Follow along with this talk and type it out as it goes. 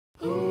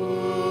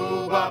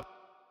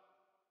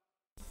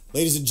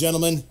Ladies and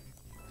gentlemen,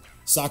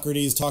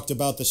 Socrates talked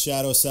about the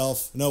shadow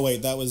self. No,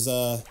 wait, that was,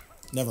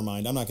 never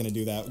mind. I'm not going to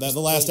do that. The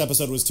last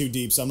episode was too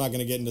deep, so I'm not going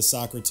to get into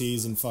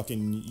Socrates and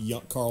fucking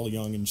Carl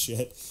Jung and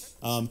shit.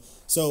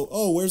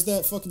 Where's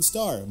that fucking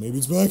star? Maybe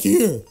it's back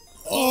here.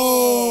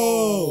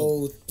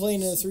 Oh!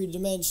 Playing in a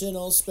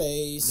three-dimensional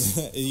space.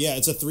 Yeah,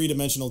 it's a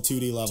three-dimensional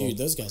 2D level. Dude,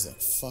 those guys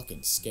look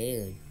fucking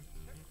scared.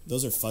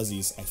 Those are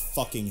fuzzies. I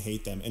fucking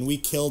hate them. And we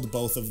killed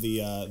both of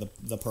the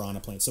piranha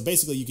plants. So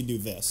basically you can do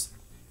this.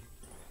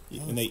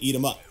 And they eat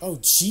them up. Oh,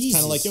 Jesus.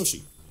 Kind of like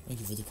Yoshi. Thank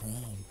you for the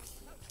crown.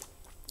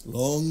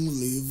 Long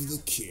live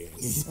the king.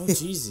 Oh,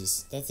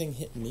 Jesus. That thing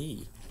hit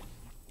me.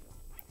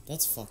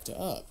 That's fucked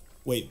up.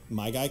 Wait,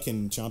 my guy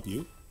can chomp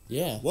you?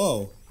 Yeah.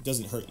 Whoa. It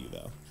doesn't hurt you,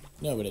 though.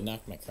 No, but it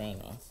knocked my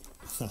crown off.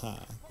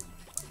 Haha.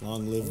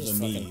 Long live the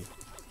me.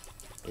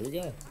 Here we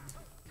go.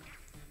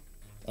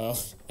 Oh,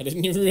 I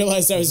didn't even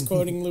realize I was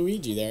quoting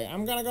Luigi there.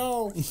 I'm gonna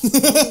go.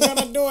 I'm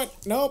gonna do it.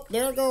 Nope,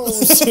 there it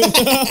goes.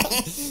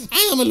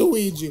 I'm a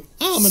Luigi.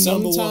 I'm a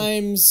number one.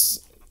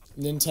 Sometimes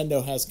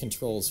Nintendo has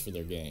controls for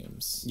their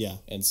games. Yeah.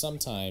 And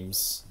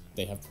sometimes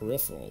they have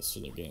peripherals for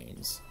their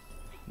games.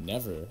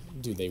 Never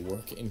do they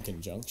work in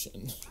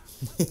conjunction.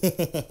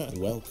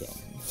 Welcome.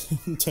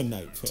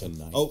 Tonight.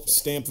 Oh,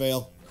 Stamp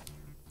Veil.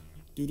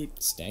 Dude.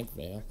 Stank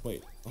Veil.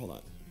 Wait, hold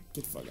on.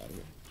 Get the fuck out of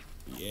here.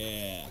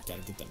 Yeah,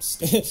 gotta get them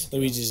stamps.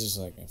 Luigi's just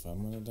like, if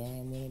I'm gonna die,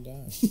 I'm gonna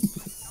die.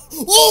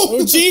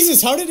 Oh!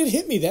 Jesus, how did it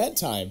hit me that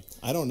time?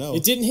 I don't know.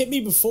 It didn't hit me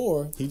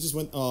before. He just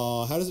went,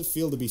 oh, how does it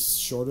feel to be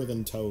shorter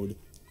than Toad?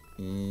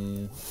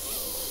 Fine.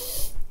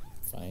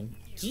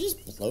 Did you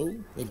just blow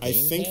the game I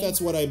think pad? that's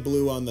what I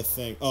blew on the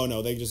thing. Oh,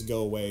 no, they just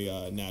go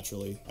away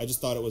naturally. I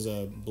just thought it was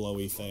a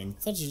blowy thing.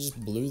 I thought you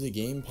just blew the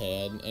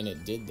gamepad and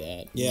it did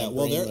that. Yeah,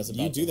 well,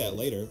 you do that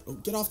later. Oh,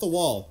 get off the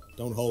wall.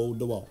 Don't hold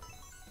the wall.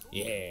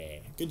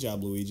 Yeah. Good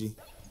job, Luigi.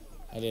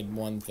 I did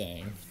one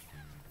thing.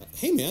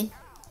 Hey, man.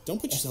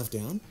 Don't put yourself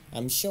down.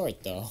 I'm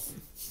short, though.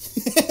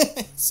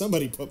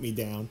 Somebody put me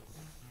down.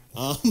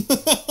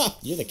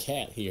 You're the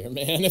cat here,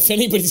 man. If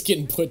anybody's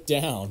getting put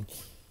down,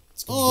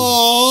 it's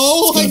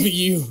gonna be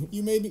you.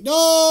 You made me...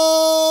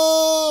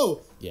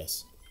 No!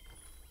 Yes.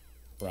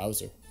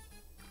 Browser.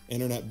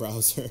 Internet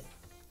browser.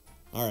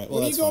 All right, well,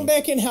 what are you going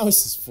back in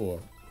houses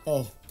for?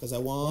 Oh. Because I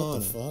want... What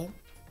the fuck?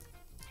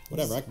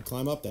 Whatever, I can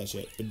climb up that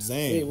shit. But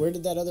zang. Wait, where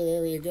did that other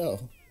area go?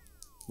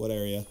 What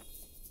area?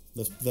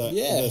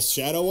 The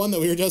shadow one that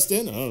we were just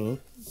in? I don't know.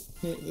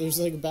 There's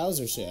like a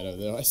Bowser shadow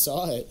though. I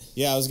saw it.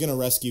 Yeah, I was gonna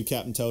rescue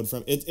Captain Toad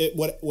from it.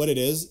 What it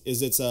is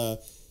it's a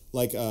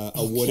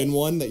wooden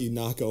one that you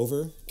knock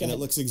over, and it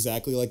looks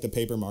exactly like the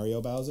Paper Mario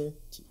Bowser.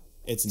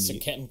 It's neat. So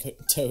Captain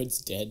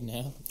Toad's dead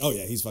now. Oh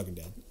yeah, he's fucking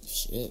dead.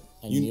 Shit,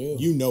 I knew.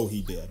 You know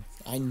he did.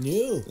 I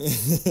knew.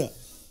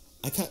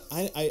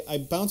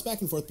 I bounce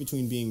back and forth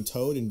between being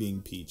Toad and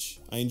being Peach.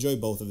 I enjoy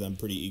both of them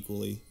pretty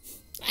equally.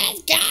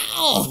 Let's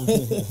go!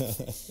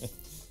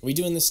 We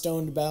doing the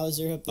stoned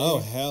Bowser up there? Oh,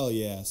 hell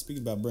yeah.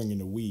 Speaking about bringing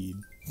the weed.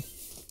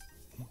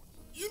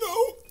 You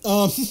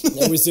know.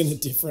 That was in a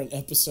different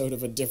episode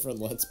of a different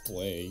Let's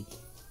Play.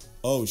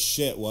 Oh,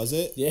 shit, was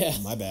it? Yeah.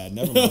 My bad.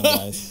 Never mind,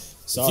 guys.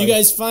 Sorry. If you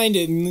guys find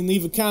it and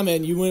leave a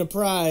comment, you win a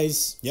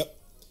prize. Yep.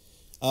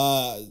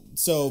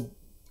 So,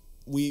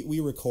 we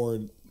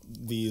record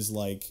these,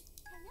 like,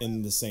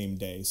 in the same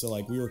day. So,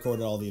 like, we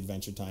recorded all the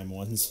Adventure Time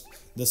ones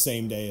the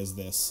same day as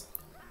this.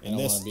 And I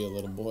don't want to be a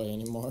little boy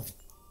anymore.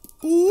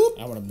 Boop.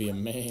 I want to be a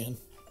man.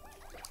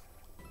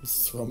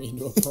 Just throw me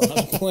into a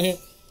piranha plant.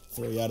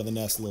 Throw you out of the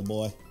nest, little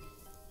boy.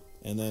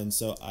 And then,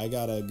 so I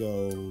gotta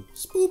go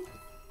spoop.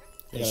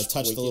 I gotta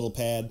touch the little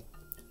pad.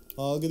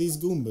 Oh, look at these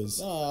Goombas.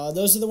 Aw,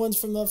 those are the ones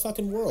from the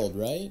fucking world,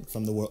 right?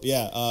 From the world.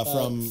 Yeah,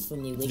 from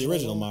the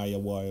original Mario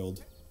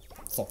World.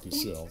 Fuck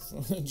yourself.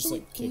 Just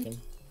like kick him.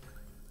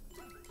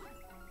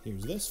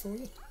 Here's this for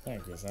you.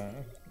 Thank you, sir.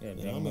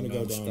 Yeah, I'm gonna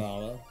go down.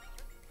 Scholar.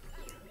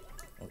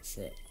 Oh,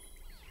 shit.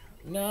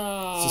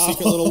 No! It's a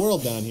secret little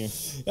world down here.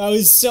 I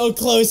was so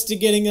close to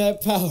getting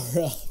that power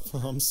up.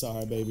 Oh, I'm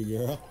sorry, baby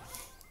girl.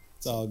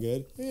 It's all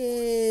good.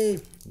 Hey.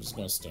 I'm just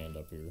gonna stand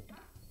up here.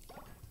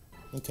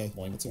 Okay.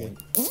 Boing, that's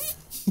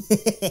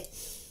okay.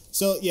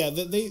 So, yeah,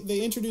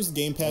 they introduced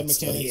gamepad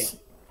mechanics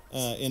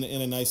in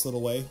a nice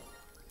little way.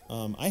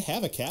 I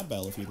have a cat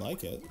bell if you'd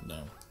like it.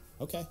 No.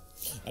 Okay.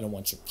 I don't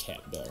want your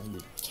cat bell,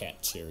 your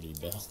cat charity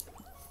bell.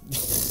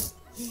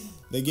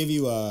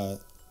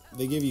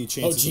 They give you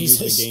chances to use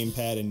the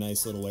gamepad in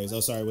nice little ways. Oh,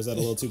 sorry, was that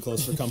a little too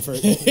close for comfort?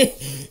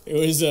 It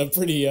was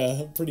pretty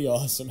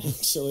awesome,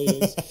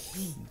 actually.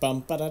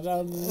 Bum ba da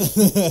dum.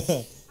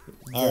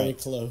 Very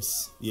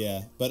close.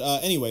 Yeah, but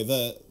anyway,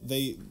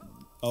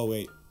 oh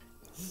wait,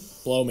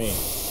 blow me.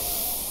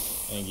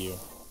 Thank you.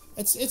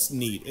 It's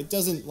neat. It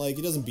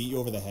doesn't beat you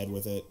over the head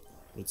with it.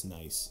 But it's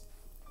nice.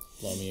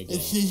 Blow me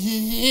again.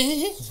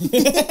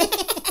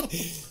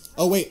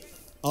 Oh wait.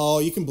 Oh,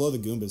 you can blow the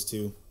Goombas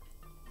too.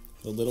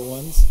 The little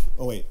ones?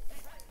 Oh, wait.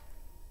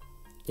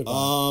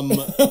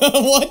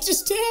 What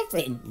just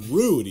happened?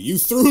 Rude. You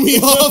threw me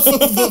off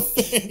of the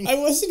thing. I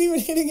wasn't even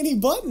hitting any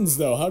buttons,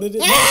 though. How did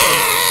it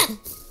happen?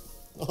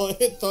 Oh, I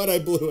thought I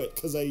blew it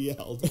because I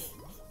yelled.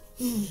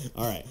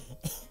 Alright.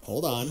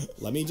 Hold on.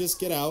 Let me just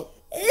get out.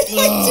 I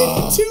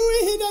didn't do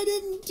it. I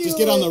didn't do just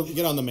it.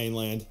 Get on the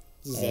mainland.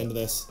 This is the end of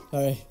this.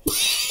 Alright.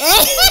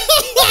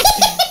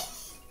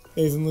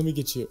 Nathan, let me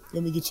get you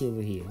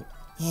over here.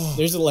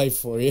 There's a life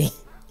for you.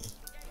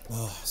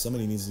 Oh,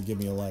 somebody needs to give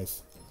me a life.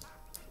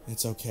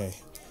 It's okay.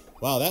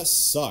 Wow, that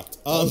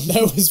sucked.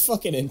 That was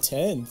fucking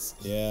intense.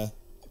 Yeah.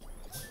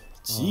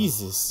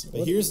 Jesus.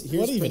 But here's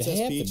what even Princess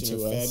happened Peach in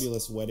to her us?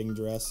 fabulous wedding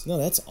dress. No,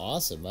 that's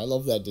awesome. I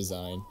love that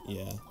design.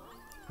 Yeah.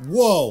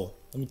 Whoa!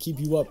 Let me keep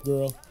you up,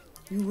 girl.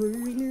 You raise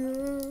me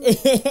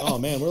up. Oh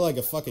man, we're like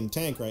a fucking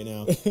tank right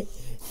now.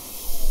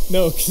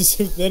 No, because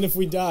then if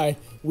we die,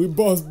 we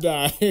both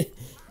die.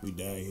 We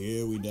die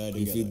here, we die together.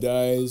 If he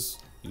dies,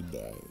 he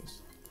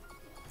dies.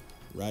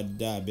 Ride or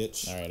die,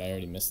 bitch. Alright, I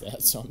already missed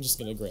that, so I'm just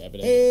gonna grab it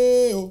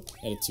Hey-o.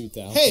 at a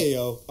 2,000.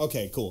 Hey-o.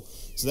 Okay, cool.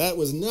 So that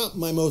was not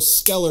my most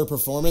stellar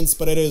performance,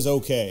 but it is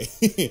okay.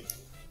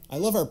 I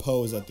love our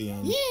pose at the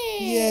end. Yay!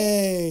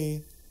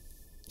 Yay!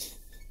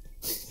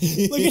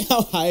 Look at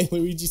how high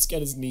Luigi's got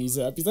his knees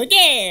up. He's like,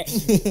 yeah!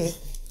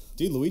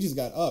 Dude, Luigi's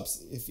got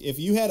ups. If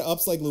you had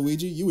ups like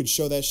Luigi, you would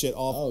show that shit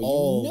off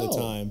all the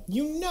time.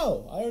 You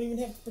know. I don't even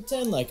have to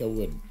pretend like I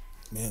would.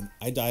 Man,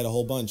 I died a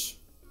whole bunch.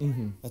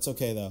 That's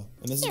okay, though.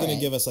 And this is going to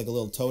give us like a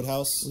little Toad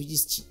House. We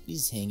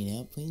just hanging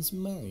out playing some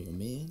Mario,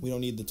 man. We don't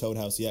need the Toad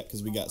House yet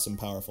because we got some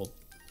powerful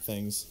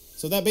things.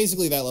 So that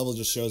basically, that level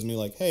just shows me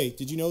like, hey,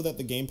 did you know that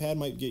the gamepad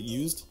might get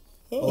used?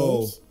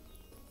 Oh.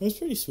 That's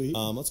pretty sweet.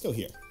 Let's go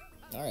here.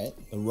 Alright.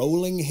 The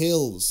rolling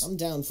hills. I'm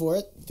down for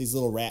it. These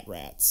little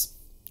rats.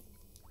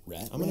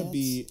 I'm going to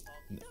be...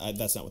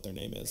 that's not what their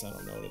name is. I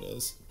don't know what it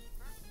is.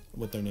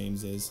 What their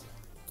names is.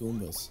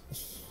 Goombas.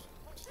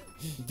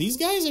 These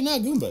guys are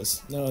not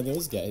Goombas. No,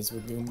 those guys were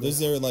Goombas.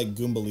 Those are like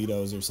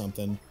Goombalitos or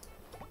something.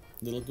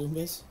 Little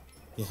Goombas?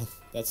 Yeah.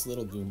 That's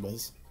little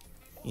Goombas.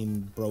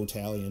 In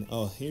Brotalion.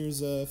 Oh,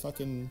 here's a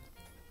fucking...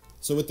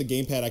 So with the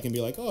gamepad, I can be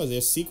like, oh, is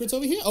there secrets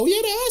over here? Oh,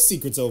 yeah, there are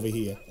secrets over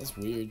here. That's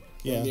weird.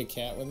 You Yeah. wanna be a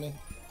cat with me?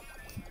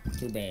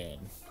 Too bad.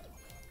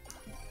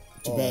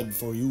 Too bad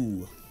for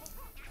you.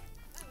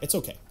 It's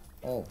okay.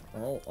 Okay.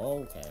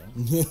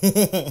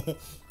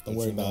 Don't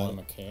worry about I'm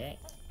it. a cat.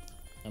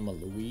 I'm a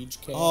Luigi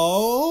cat.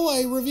 Oh,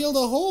 I revealed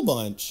a whole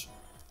bunch.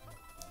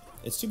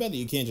 It's too bad that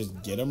you can't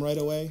just get them right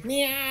away.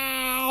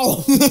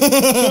 Meow!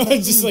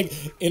 Just like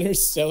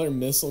interstellar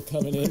missile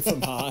coming in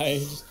from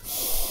high.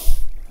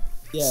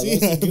 Yeah, See?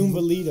 those are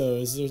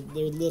Goombalitos.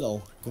 They're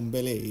little.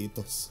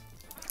 Goombalitos.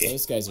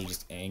 Those guys are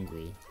just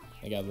angry.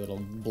 They got a little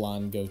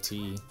blonde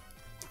goatee.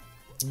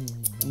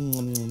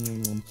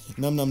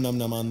 Num num num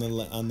num on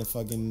the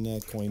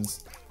fucking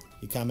coins.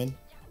 You coming?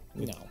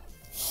 No.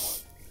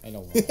 I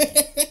don't want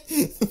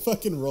it.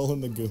 Fucking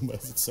rolling the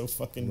Goombas. It's so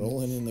fucking...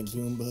 Rolling in the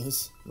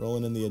Goombas.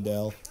 Rolling in the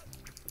Adele.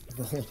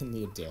 Rolling in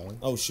the Adele.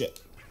 Oh, shit.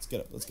 Let's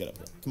get up. Let's get up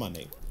here. Come on,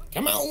 Nate.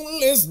 Come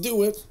on, let's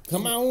do it.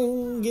 Come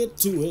on, get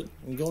to it.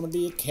 I'm gonna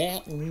be a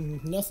cat,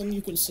 and nothing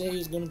you can say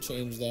is gonna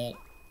change that.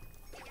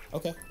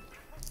 Okay.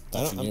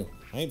 Thought you knew.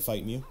 I ain't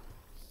fighting you.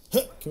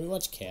 Can we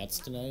watch Cats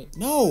tonight?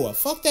 No,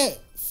 fuck that.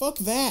 Fuck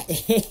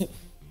that.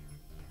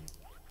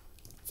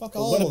 Fuck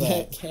all what of about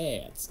that.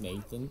 Cats,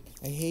 Nathan?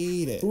 I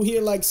hate it. Who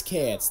here likes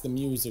Cats, the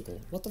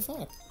musical? What the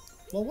fuck?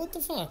 Well, what the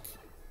fuck?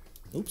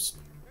 Oops.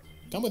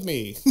 Come with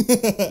me.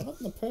 What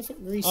in the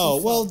perfect greasy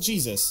fuck? well,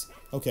 Jesus.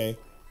 Okay.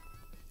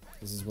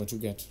 This is what you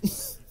get.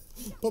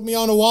 Put me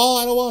on a wall.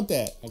 I don't want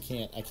that. I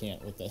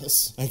can't with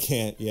this. I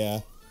can't,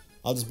 yeah.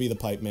 I'll just be the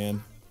pipe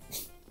man.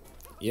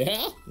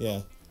 Yeah?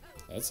 Yeah.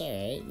 That's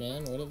alright,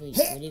 man. Whatever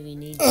you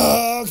need.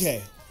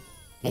 Okay.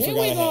 Here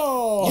we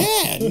go!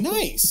 Yeah,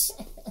 nice.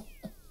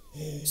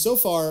 So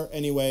far,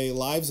 anyway,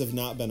 lives have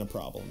not been a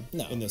problem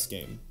in this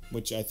game,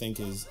 which I think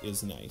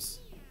is nice.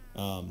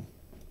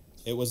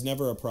 It was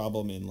never a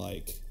problem in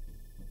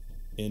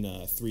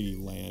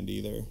 3D Land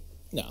either.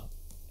 No.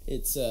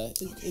 It's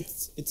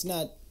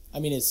not, I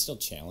mean, it's still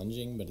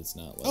challenging, but it's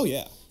not like... Oh,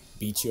 yeah.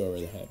 Beat you over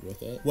the head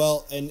with it.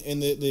 Well, and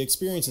the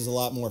experience is a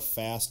lot more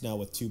fast now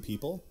with 2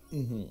 people,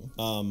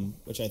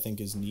 which I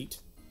think is neat.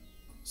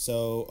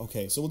 So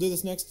okay, so we'll do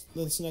this next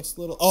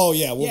little. Oh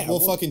yeah, we'll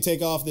fucking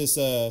take off this.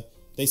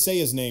 They say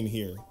his name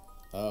here.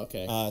 Oh,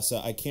 okay. So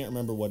I can't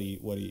remember what he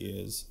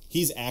is.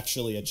 He's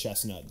actually a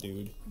chestnut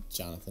dude.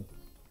 Jonathan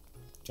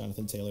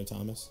Taylor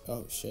Thomas.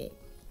 Oh shit,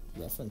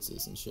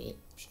 references and shit.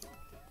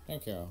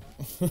 Thank you.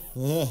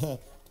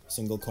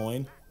 Single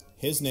coin.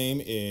 His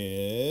name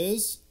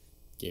is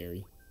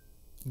Gary.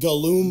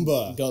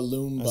 Galoomba.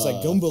 I was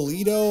like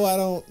Goombalito. I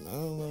don't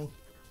know.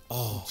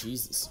 Oh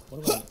Jesus!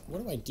 What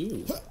do I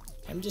do?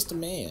 I'm just a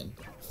man.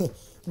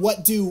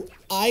 What do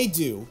I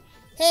do?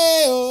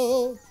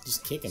 Hey-oh!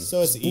 Just kick him.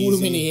 So it's Boot easy.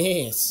 him in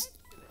the ass.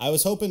 I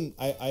was hoping...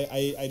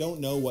 I don't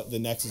know what the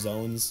next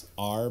zones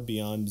are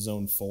beyond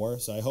Zone 4,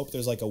 so I hope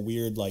there's like a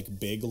weird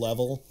big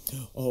level.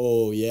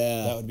 Oh,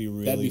 yeah. That would be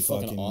really That'd be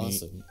fucking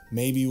awesome. neat.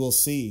 Maybe we'll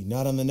see.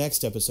 Not on the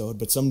next episode,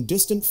 but some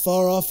distant,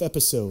 far-off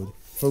episode.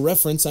 For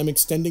reference, I'm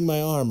extending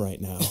my arm right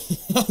now.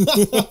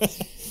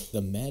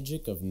 The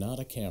magic of not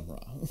a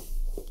camera.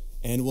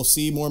 And we'll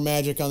see more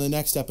magic on the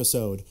next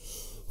episode.